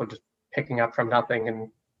and also just picking up from nothing. And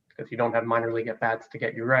because you don't have minor league at bats to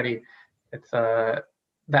get you ready, it's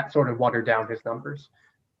that sort of watered down his numbers.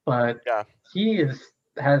 But he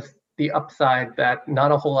has the upside that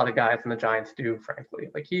not a whole lot of guys in the Giants do, frankly.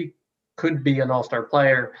 Like, he could be an all-star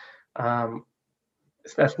player,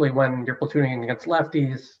 especially when you're platooning against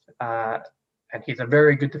lefties. And he's a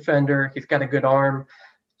very good defender. He's got a good arm.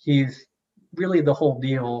 He's really the whole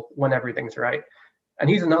deal when everything's right. And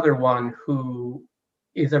he's another one who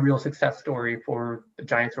is a real success story for the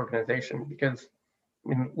Giants organization, because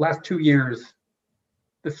in the last 2 years,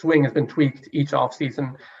 the swing has been tweaked each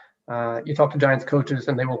offseason. You talk to Giants coaches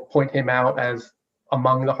and they will point him out as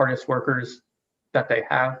among the hardest workers that they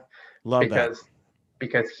have.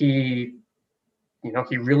 Because he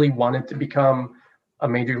really wanted to become a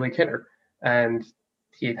major league hitter, and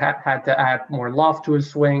he had to add more loft to his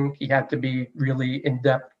swing. He had to be really in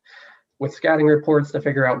depth with scouting reports to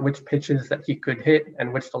figure out which pitches that he could hit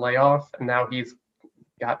and which to lay off. And now he's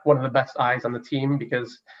got one of the best eyes on the team,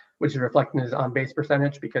 which is reflecting his on-base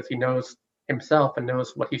percentage, because he knows himself and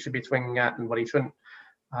knows what he should be swinging at and what he shouldn't.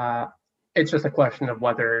 It's just a question of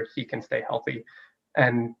whether he can stay healthy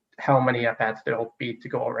and how many at-bats there'll be to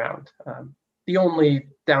go around. The only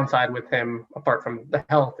downside with him, apart from the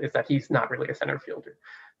health, is that he's not really a center fielder.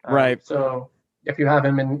 Right. So if you have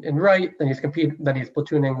him in right, then he's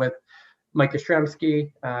platooning with Mike Yastrzemski,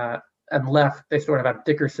 and left, they sort of have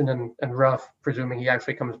Dickerson and Ruff, presuming he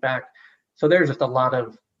actually comes back. So there's just a lot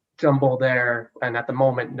of jumble there, and at the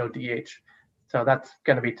moment, no DH. So that's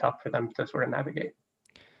going to be tough for them to sort of navigate.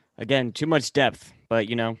 Again, too much depth, but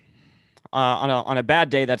on a bad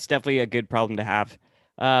day, that's definitely a good problem to have.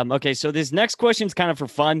 Okay, so this next question is kind of for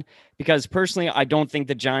fun, because personally, I don't think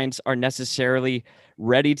the Giants are necessarily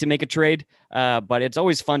ready to make a trade, but it's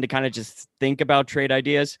always fun to kind of just think about trade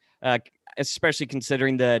ideas, especially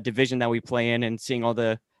considering the division that we play in and seeing all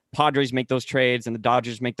the Padres make those trades and the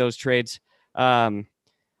Dodgers make those trades. On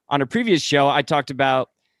a previous show, I talked about,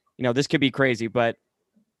 this could be crazy, but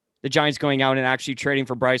the Giants going out and actually trading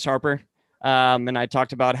for Bryce Harper. And I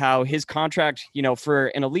talked about how his contract, for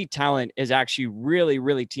an elite talent is actually really,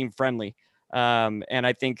 really team friendly. And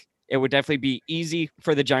I think it would definitely be easy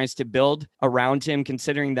for the Giants to build around him,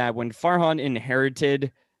 considering that when Farhan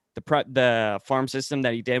inherited the farm system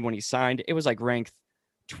that he did when he signed, it was like ranked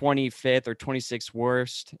 25th or 26th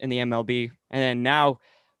worst in the MLB. And then now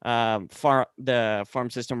the farm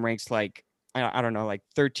system ranks like, I don't know, like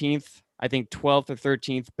 13th, I think 12th or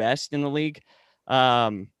 13th best in the league.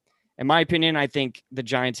 In my opinion, I think the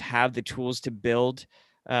Giants have the tools to build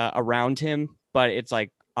around him, but it's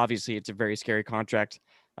like, obviously it's a very scary contract.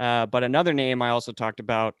 But another name I also talked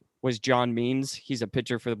about was John Means. He's a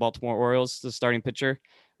pitcher for the Baltimore Orioles, the starting pitcher.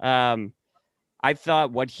 I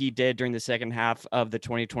thought what he did during the second half of the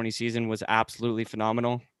 2020 season was absolutely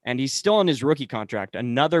phenomenal. And he's still on his rookie contract.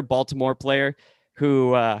 Another Baltimore player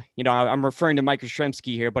who, I'm referring to Mike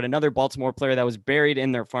Yastrzemski here, but another Baltimore player that was buried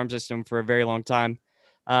in their farm system for a very long time.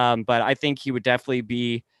 But I think he would definitely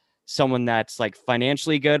be someone that's like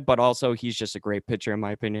financially good, but also he's just a great pitcher, in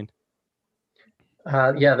my opinion.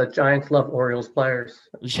 Yeah, the Giants love Orioles players.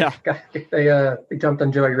 Yeah. They jumped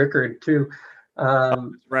on Joey Rickard too.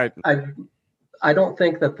 Right. I don't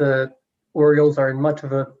think that the Orioles are in much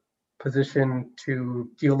of a position to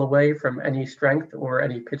deal away from any strength or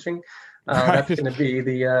any pitching. That's going to be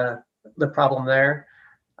the problem there.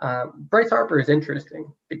 Bryce Harper is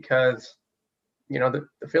interesting because, the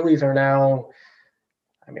Phillies are now,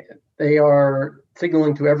 they are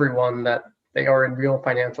signaling to everyone that they are in real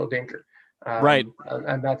financial danger. Right.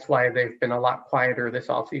 And that's why they've been a lot quieter this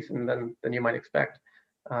offseason than you might expect.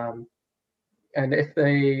 And if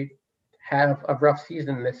they have a rough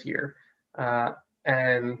season this year,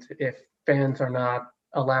 and if fans are not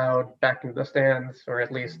allowed back into the stands, or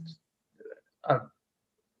at least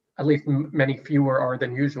many fewer are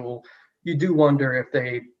than usual, you do wonder if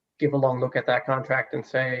they give a long look at that contract and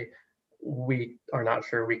say, we are not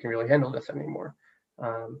sure we can really handle this anymore.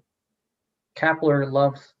 Kapler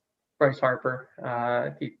loves Bryce Harper.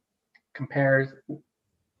 He compares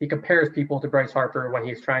people to Bryce Harper when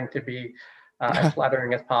he's trying to be as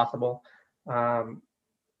flattering as possible.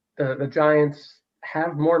 The Giants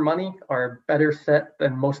have more money, are better set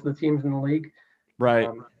than most of the teams in the league. Right.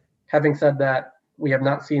 Having said that, we have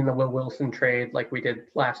not seen the Will Wilson trade like we did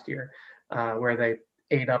last year, where they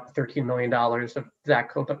ate up $13 million of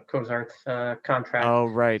Zach Cozart's contract. Oh,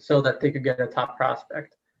 right. So that they could get a top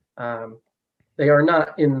prospect. They are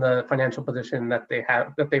not in the financial position that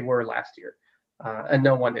they were last year, and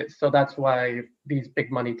no one is. So that's why these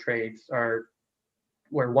big money trades are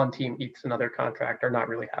where one team eats another contract are not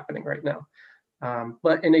really happening right now.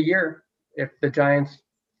 But in a year, if the Giants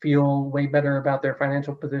feel way better about their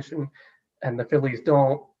financial position and the Phillies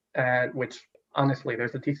don't, which honestly,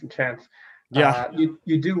 there's a decent chance. Yeah.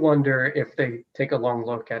 You do wonder if they take a long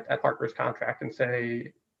look at Harper's contract and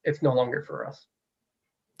say, it's no longer for us.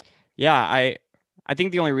 Yeah, I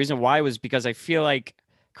think the only reason why was because I feel like,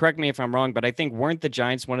 correct me if I'm wrong, but I think weren't the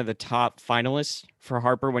Giants one of the top finalists for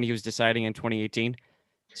Harper when he was deciding in 2018?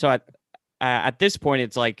 So at this point,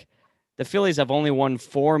 it's like the Phillies have only won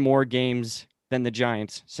 4 more games than the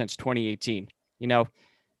Giants since 2018.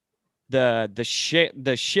 The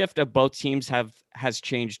shift of both teams has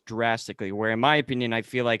changed drastically. Where in my opinion, I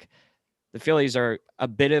feel like the Phillies are a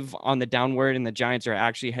bit of on the downward and the Giants are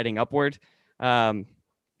actually heading upward.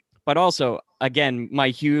 But also, again, my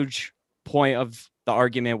huge point of the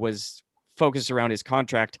argument was focused around his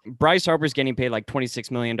contract. Bryce Harper's getting paid like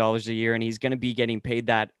 $26 million a year, and he's going to be getting paid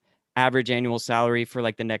that average annual salary for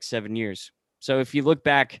like the next 7 years. So if you look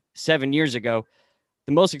back 7 years ago,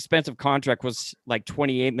 the most expensive contract was like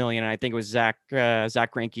 $28 million, and I think it was Zach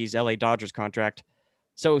Greinke's LA Dodgers contract.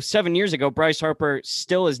 So 7 years ago, Bryce Harper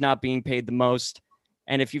still is not being paid the most.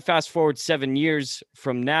 And if you fast forward 7 years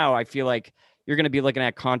from now, I feel like you're going to be looking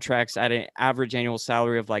at contracts at an average annual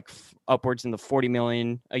salary of like upwards in the $40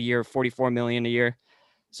 million a year, $44 million a year.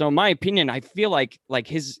 So in my opinion, I feel like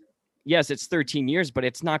yes, it's 13 years, but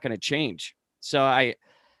it's not going to change. So I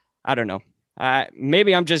don't know.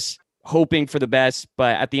 Maybe I'm just hoping for the best,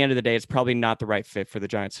 but at the end of the day, it's probably not the right fit for the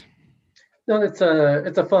Giants. No, it's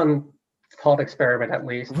a fun thought experiment, at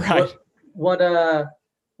least. Right.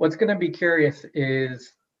 What's going to be curious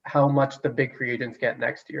is how much the big free agents get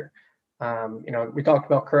next year. We talked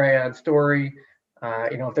about Correa and Story.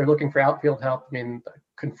 If they're looking for outfield help,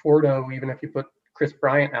 Conforto, even if you put Chris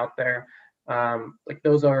Bryant out there,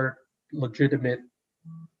 those are legitimate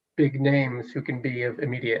big names who can be of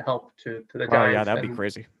immediate help to the Giants. Oh yeah, that'd be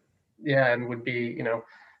crazy. Yeah, and would be,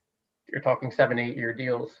 you're talking 7-8 year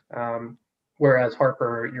deals. Whereas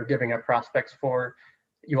Harper, you're giving up prospects for.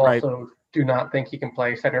 You also do not think he can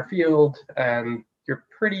play center field, and you're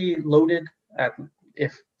pretty loaded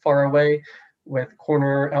if far away with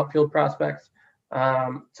corner outfield prospects.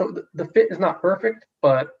 So the fit is not perfect,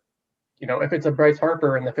 but if it's a Bryce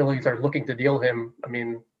Harper and the Phillies are looking to deal him, I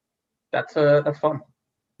mean, that's fun.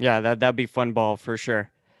 Yeah, that'd be fun ball for sure.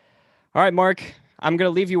 All right, Mark, I'm going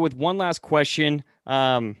to leave you with one last question.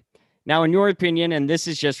 Now, in your opinion, and this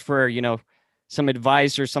is just for, some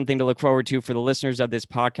advice or something to look forward to for the listeners of this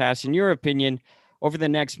podcast, in your opinion, over the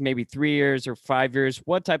next maybe 3 years or 5 years,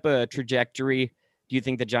 what type of trajectory do you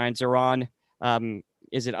think the Giants are on?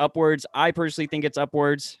 Is it upwards? I personally think it's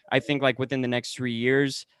upwards. I think like within the next 3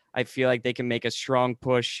 years, I feel like they can make a strong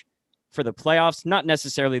push for the playoffs, not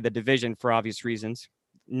necessarily the division for obvious reasons,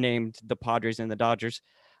 named the Padres and the Dodgers.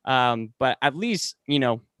 But at least,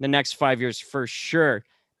 the next 5 years for sure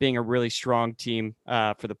being a really strong team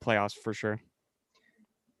for the playoffs for sure.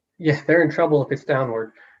 Yeah, they're in trouble if it's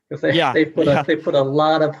downward because Yeah, they put a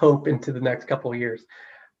lot of hope into the next couple of years.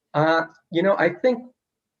 I think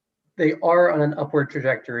they are on an upward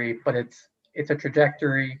trajectory, but it's a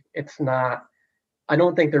trajectory. It's not. I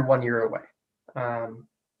don't think they're 1 year away. I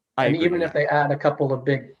And agree, even yeah. if they add a couple of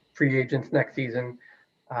big free agents next season,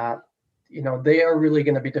 they are really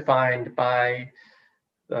going to be defined by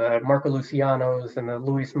the Marco Lucianos and the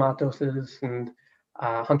Luis Matoses and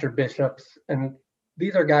Hunter Bishops. And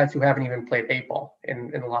these are guys who haven't even played A-ball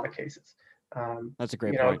in a lot of cases. That's a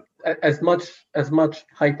great point. As much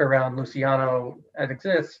hype around Luciano as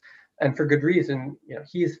exists, and for good reason,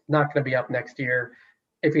 he's not going to be up next year.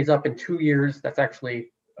 If he's up in 2 years, that's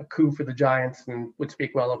actually a coup for the Giants and would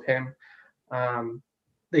speak well of him.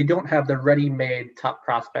 They don't have the ready-made top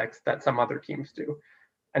prospects that some other teams do.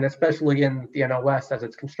 And especially in the NL West as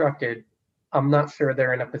it's constructed, I'm not sure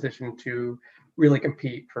they're in a position to really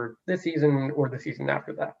compete for this season or the season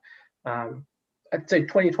after that. I'd say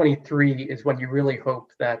 2023 is when you really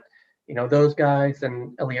hope that, those guys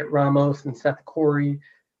and Elliot Ramos and Seth Corey,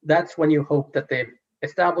 that's when you hope that they've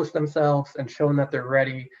established themselves and shown that they're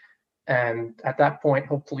ready. And at that point,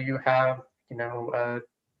 hopefully you have,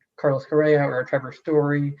 Carlos Correa or Trevor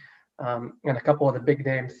Story and a couple of the big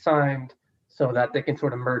names signed so that they can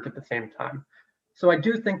sort of merge at the same time. So I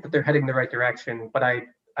do think that they're heading the right direction, but I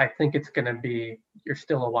think it's going to be, you're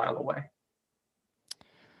still a while away.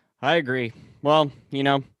 I agree. Well,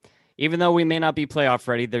 even though we may not be playoff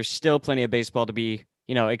ready, there's still plenty of baseball to be,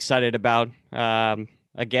 excited about.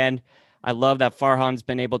 Again, I love that Farhan's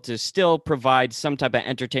been able to still provide some type of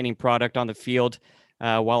entertaining product on the field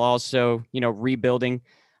while also, rebuilding.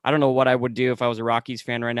 I don't know what I would do if I was a Rockies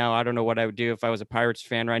fan right now. I don't know what I would do if I was a Pirates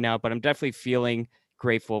fan right now, but I'm definitely feeling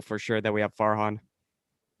grateful for sure that we have Farhan.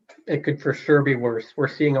 It could for sure be worse. We're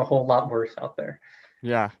seeing a whole lot worse out there.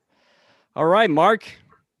 Yeah. All right, Mark,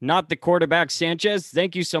 not the quarterback Sanchez.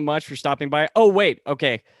 Thank you so much for stopping by. Oh, wait.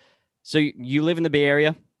 Okay. So you live in the Bay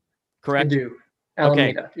Area, correct? I do.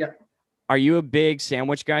 Alameda. Okay. Yeah. Are you a big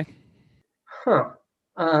sandwich guy?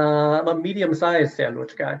 I'm a medium-sized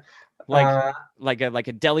sandwich guy. Like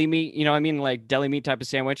a deli meat, like deli meat type of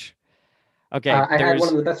sandwich. Okay. I had one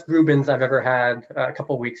of the best Reubens I've ever had a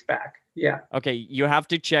couple weeks back. Yeah. Okay. You have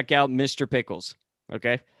to check out Mr. Pickles.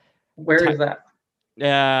 Okay. Where is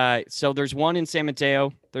that? So there's one in San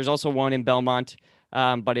Mateo. There's also one in Belmont.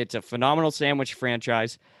 But it's a phenomenal sandwich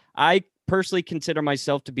franchise. I personally consider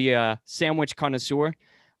myself to be a sandwich connoisseur.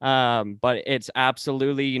 But it's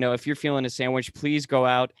absolutely, if you're feeling a sandwich, please go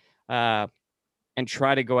out and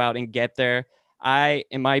try to go out and get there.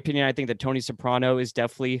 In my opinion, I think that Tony Soprano is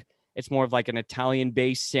definitely, it's more of like an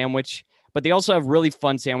Italian-based sandwich. But they also have really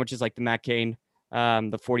fun sandwiches like the Matt Cain,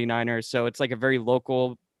 the 49ers. So it's like a very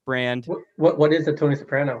local brand. What is a Tony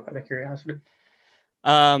Soprano, out of curiosity?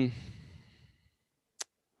 I'm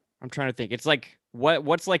trying to think. It's like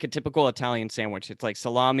what's like a typical Italian sandwich? It's like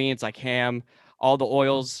salami, it's like ham, all the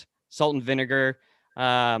oils, salt and vinegar.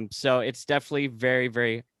 So it's definitely very,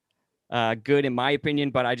 very good in my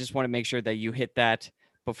opinion, but I just want to make sure that you hit that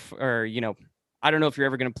before, I don't know if you're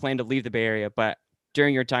ever going to plan to leave the Bay Area, but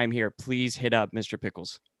during your time here, please hit up Mr.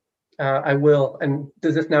 Pickles. I will. And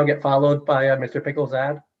does this now get followed by a Mr. Pickles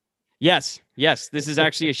ad? Yes. This is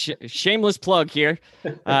actually a shameless plug here.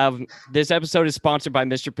 This episode is sponsored by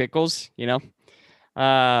Mr. Pickles,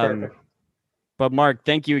 Perfect. But Mark,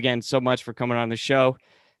 thank you again so much for coming on the show.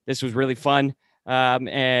 This was really fun.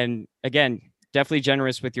 And again, definitely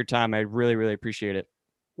generous with your time. I really, really appreciate it.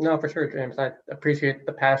 No, for sure, James. I appreciate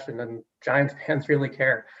the passion, and Giants fans really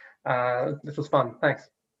care. This was fun. Thanks.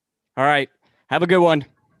 All right. Have a good one.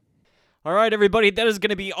 All right, everybody, that is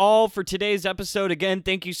going to be all for today's episode. Again,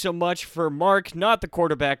 thank you so much for Mark, not the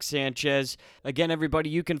quarterback, Sanchez. Again, everybody,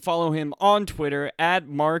 you can follow him on Twitter at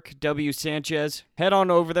Mark W. Sanchez. Head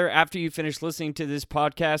on over there after you finish listening to this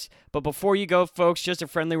podcast. But before you go, folks, just a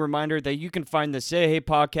friendly reminder that you can find the Say Hey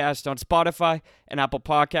podcast on Spotify and Apple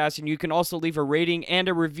Podcasts, and you can also leave a rating and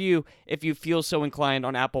a review if you feel so inclined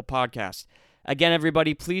on Apple Podcasts. Again,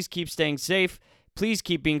 everybody, please keep staying safe. Please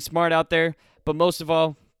keep being smart out there. But most of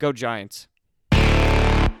all, go Giants.